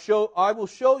 But I will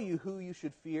show you who you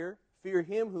should fear. Fear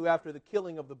him who after the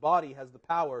killing of the body has the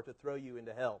power to throw you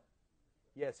into hell.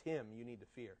 Yes, him you need to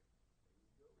fear.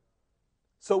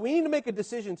 So we need to make a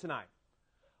decision tonight.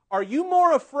 Are you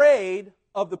more afraid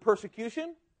of the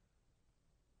persecution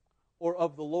or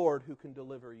of the Lord who can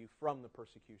deliver you from the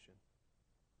persecution?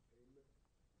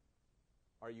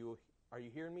 Are you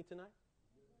hearing me tonight?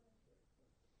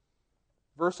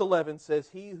 Verse 11 says,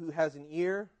 he who has an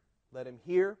ear, let him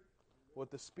hear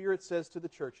what the Spirit says to the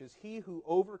churches. He who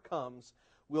overcomes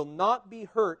will not be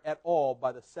hurt at all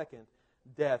by the second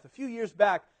death. A few years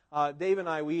back, Dave and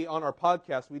I, on our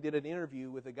podcast, we did an interview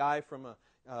with a guy from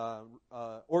an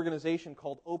organization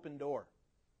called Open Door.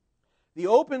 The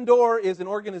Open Door is an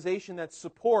organization that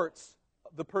supports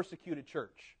the persecuted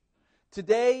church.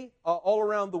 Today, all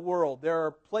around the world, there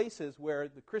are places where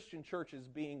the Christian church is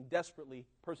being desperately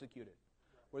persecuted,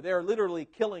 where they are literally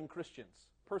killing Christians,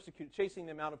 chasing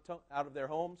them out of their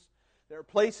homes. There are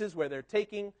places where they're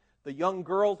taking the young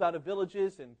girls out of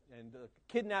villages and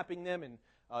kidnapping them and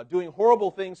doing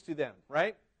horrible things to them,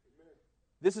 right?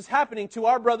 This is happening to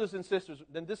our brothers and sisters.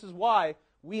 Then this is why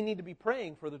we need to be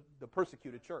praying for the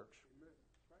persecuted church.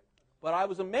 But I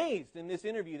was amazed in this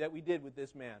interview that we did with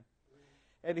this man.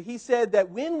 And he said that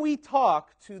when we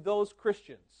talk to those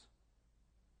Christians,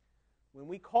 when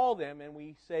we call them and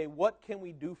we say, what can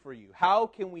we do for you? How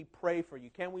can we pray for you?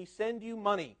 Can we send you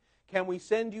money? Can we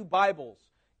send you Bibles?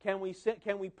 Can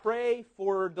we pray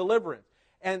for deliverance?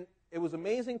 And it was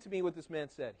amazing to me what this man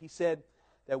said. He said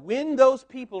that when those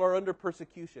people are under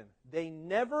persecution, they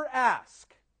never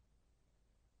ask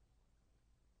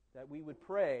that we would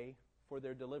pray for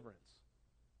their deliverance.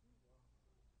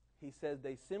 He says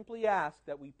they simply ask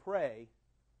that we pray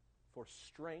for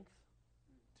strength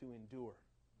to endure,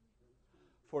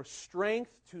 for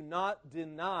strength to not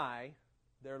deny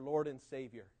their Lord and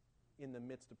Savior in the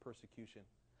midst of persecution.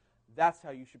 That's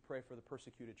how you should pray for the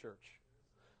persecuted church.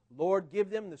 Lord, give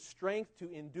them the strength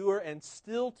to endure and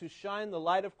still to shine the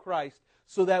light of Christ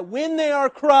so that when they are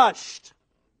crushed,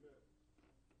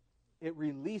 it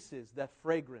releases that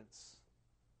fragrance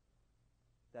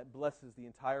that blesses the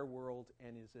entire world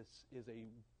and is a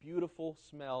beautiful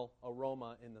smell,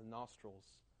 aroma in the nostrils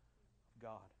of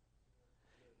God.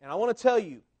 And I want to tell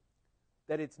you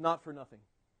that it's not for nothing.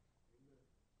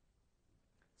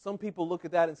 Some people look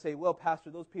at that and say, well, Pastor,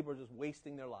 those people are just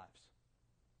wasting their lives.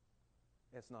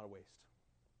 It's not a waste.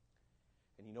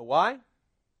 And you know why?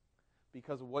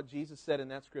 Because of what Jesus said in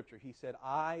that scripture. He said,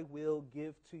 I will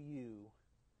give to you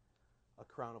a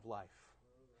crown of life.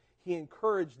 He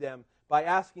encouraged them by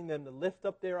asking them to lift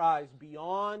up their eyes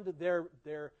beyond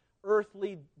their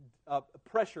earthly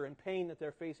pressure and pain that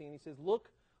they're facing. And he says,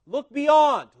 look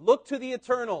beyond, look to the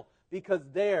eternal, because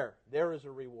there is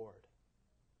a reward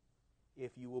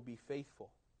if you will be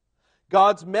faithful.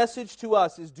 God's message to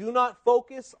us is do not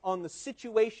focus on the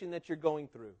situation that you're going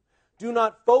through. Do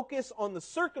not focus on the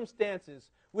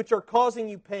circumstances which are causing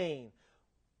you pain,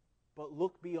 but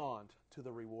look beyond to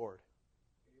the reward.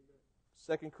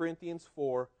 2 Corinthians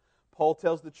 4, Paul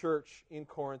tells the church in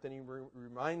Corinth, and he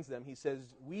reminds them, he says,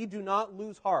 we do not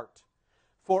lose heart,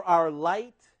 for our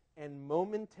light and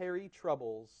momentary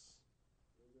troubles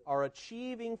are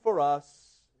achieving for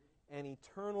us an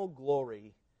eternal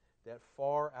glory that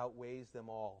far outweighs them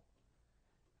all.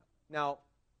 Now,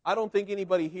 I don't think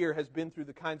anybody here has been through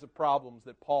the kinds of problems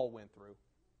that Paul went through.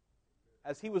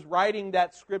 As he was writing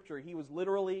that scripture, he was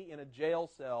literally in a jail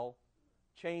cell,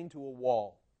 chained to a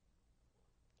wall.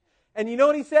 And you know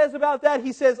what he says about that?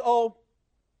 He says, oh,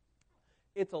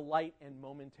 it's a light and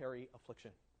momentary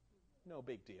affliction. No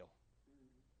big deal.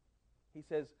 He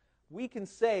says, we can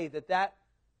say that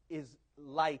is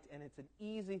light and it's an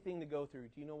easy thing to go through.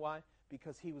 Do you know why?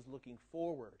 Because he was looking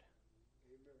forward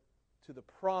to the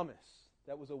promise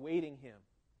that was awaiting him.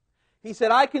 He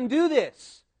said, I can do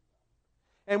this.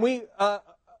 And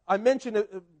I mentioned a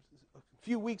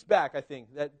few weeks back, I think,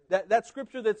 that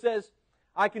scripture that says,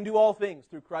 I can do all things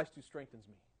through Christ who strengthens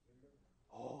me.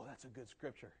 Oh, that's a good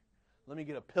scripture. Let me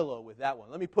get a pillow with that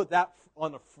one. Let me put that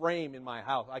on a frame in my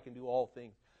house. I can do all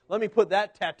things. Let me put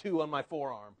that tattoo on my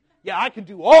forearm. Yeah, I can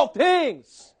do all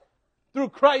things through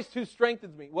Christ who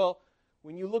strengthens me. Well,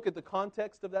 when you look at the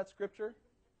context of that scripture,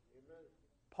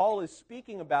 Paul is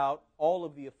speaking about all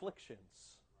of the afflictions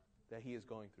that he is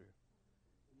going through.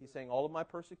 He's saying all of my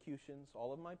persecutions,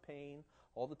 all of my pain,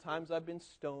 all the times I've been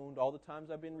stoned, all the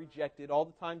times I've been rejected, all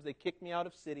the times they kicked me out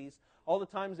of cities, all the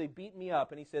times they beat me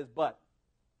up. And he says, but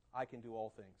I can do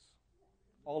all things.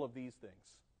 All of these things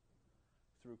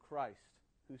through Christ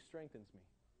who strengthens me.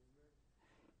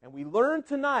 And we learn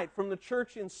tonight from the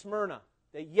church in Smyrna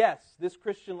that yes, this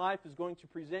Christian life is going to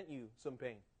present you some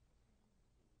pain,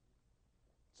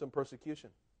 some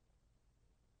persecution,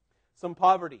 some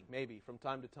poverty maybe from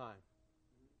time to time,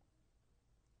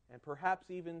 and perhaps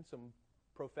even some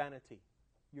profanity.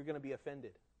 You're going to be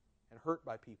offended and hurt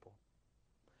by people.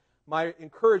 My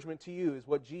encouragement to you is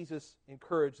what Jesus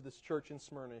encouraged this church in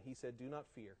Smyrna. He said, do not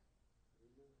fear,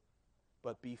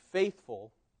 but be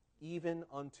faithful even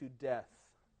unto death.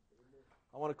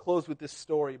 I want to close with this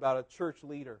story about a church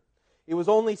leader. It was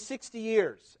only 60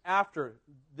 years after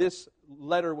this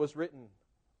letter was written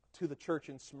to the church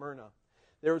in Smyrna.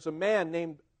 There was a man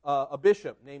named, a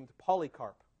bishop named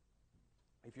Polycarp.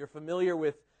 If you're familiar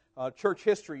with church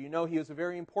history, you know he was a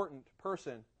very important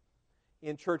person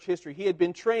in church history. He had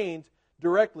been trained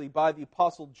directly by the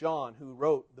Apostle John, who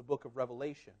wrote the book of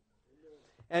Revelation.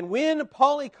 And when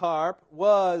Polycarp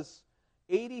was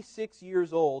 86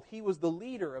 years old, he was the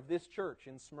leader of this church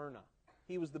in Smyrna.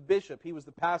 He was the bishop, he was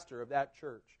the pastor of that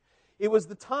church. It was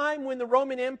the time when the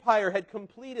Roman Empire had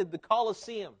completed the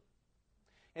Colosseum.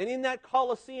 And in that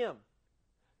Colosseum,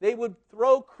 they would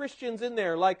throw Christians in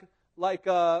there like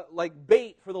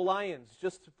bait for the lions,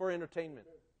 just for entertainment.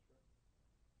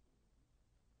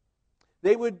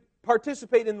 They would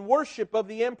participate in worship of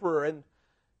the emperor, and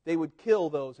they would kill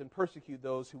those and persecute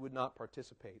those who would not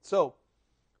participate. So,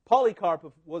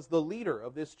 Polycarp was the leader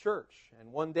of this church.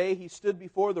 And one day he stood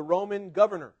before the Roman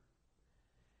governor.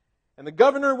 And the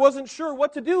governor wasn't sure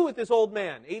what to do with this old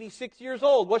man, 86 years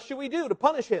old. What should we do to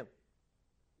punish him?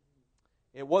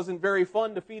 It wasn't very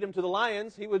fun to feed him to the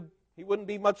lions. He wouldn't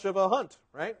be much of a hunt,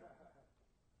 right?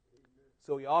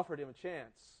 So he offered him a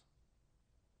chance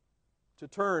to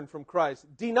turn from Christ.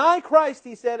 Deny Christ,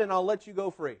 he said, and I'll let you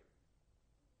go free.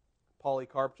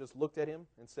 Polycarp just looked at him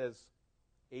and says,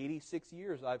 86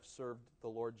 years I've served the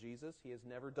Lord Jesus. He has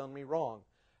never done me wrong.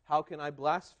 How can I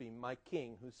blaspheme my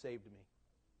king who saved me?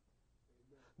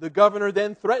 The governor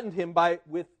then threatened him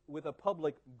with a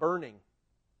public burning.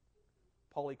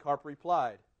 Polycarp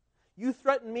replied, "You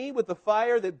threaten me with the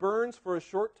fire that burns for a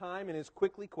short time and is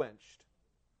quickly quenched.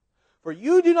 For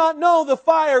you do not know the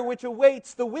fire which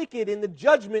awaits the wicked in the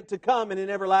judgment to come and in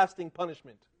everlasting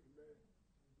punishment."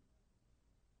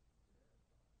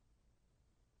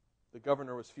 The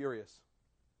governor was furious.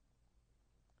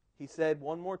 He said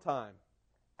one more time,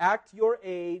 "Act your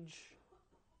age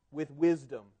with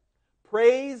wisdom.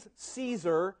 Praise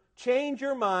Caesar, change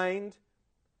your mind,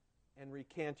 and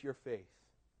recant your faith."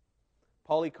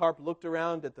 Polycarp looked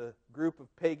around at the group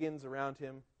of pagans around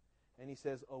him, and he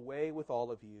says, "Away with all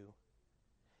of you.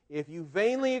 If you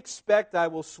vainly expect I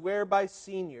will swear by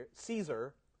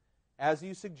Caesar, as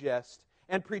you suggest,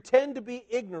 and pretend to be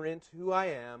ignorant who I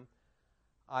am,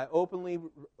 I openly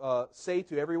say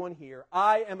to everyone here,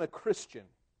 I am a Christian.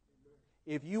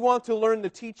 If you want to learn the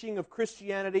teaching of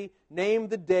Christianity, name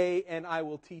the day and I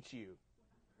will teach you."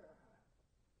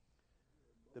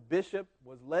 The bishop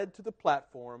was led to the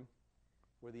platform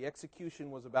where the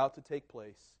execution was about to take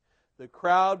place. The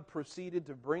crowd proceeded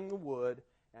to bring the wood,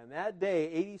 and that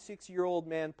day, 86-year-old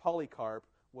man Polycarp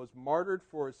was martyred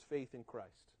for his faith in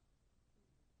Christ.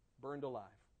 Burned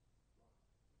alive.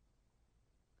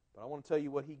 But I want to tell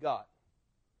you what he got.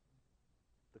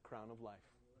 The crown of life.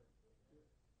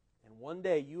 And one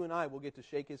day, you and I will get to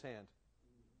shake his hand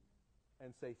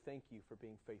and say, "Thank you for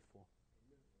being faithful."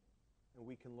 And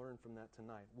we can learn from that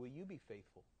tonight. Will you be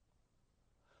faithful?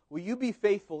 Will you be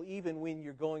faithful even when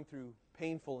you're going through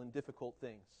painful and difficult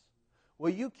things? Will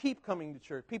you keep coming to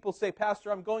church? People say,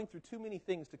 "Pastor, I'm going through too many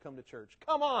things to come to church."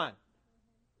 Come on!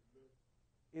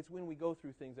 It's when we go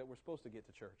through things that we're supposed to get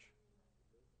to church.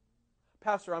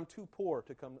 "Pastor, I'm too poor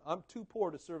to come. I'm too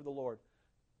poor to serve the Lord."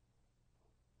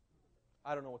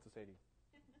 I don't know what to say to you.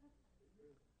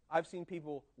 I've seen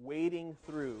people wading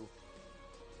through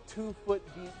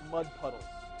 2-foot-deep mud puddles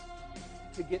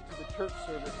to get to the church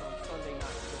service on Sunday night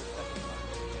for the second time.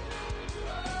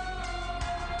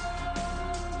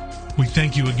 We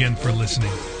thank you again for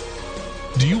listening.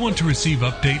 Do you want to receive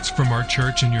updates from our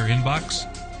church in your inbox?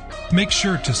 Make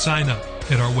sure to sign up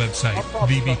at our website,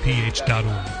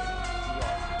 vbph.org.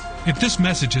 If this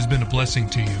message has been a blessing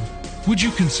to you, would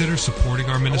you consider supporting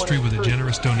our ministry with a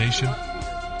generous donation?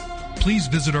 Please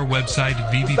visit our website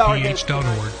at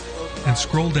vbph.org and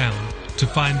scroll down to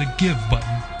find the Give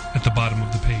button at the bottom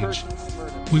of the page.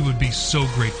 We would be so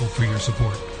grateful for your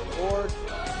support.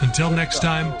 Until next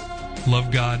time, love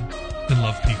God and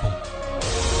love people.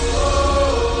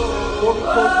 Before we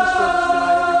close the service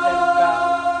tonight, every head is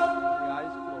bowed, every eye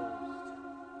is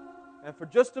closed. And for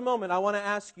just a moment, I want to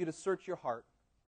ask you to search your heart.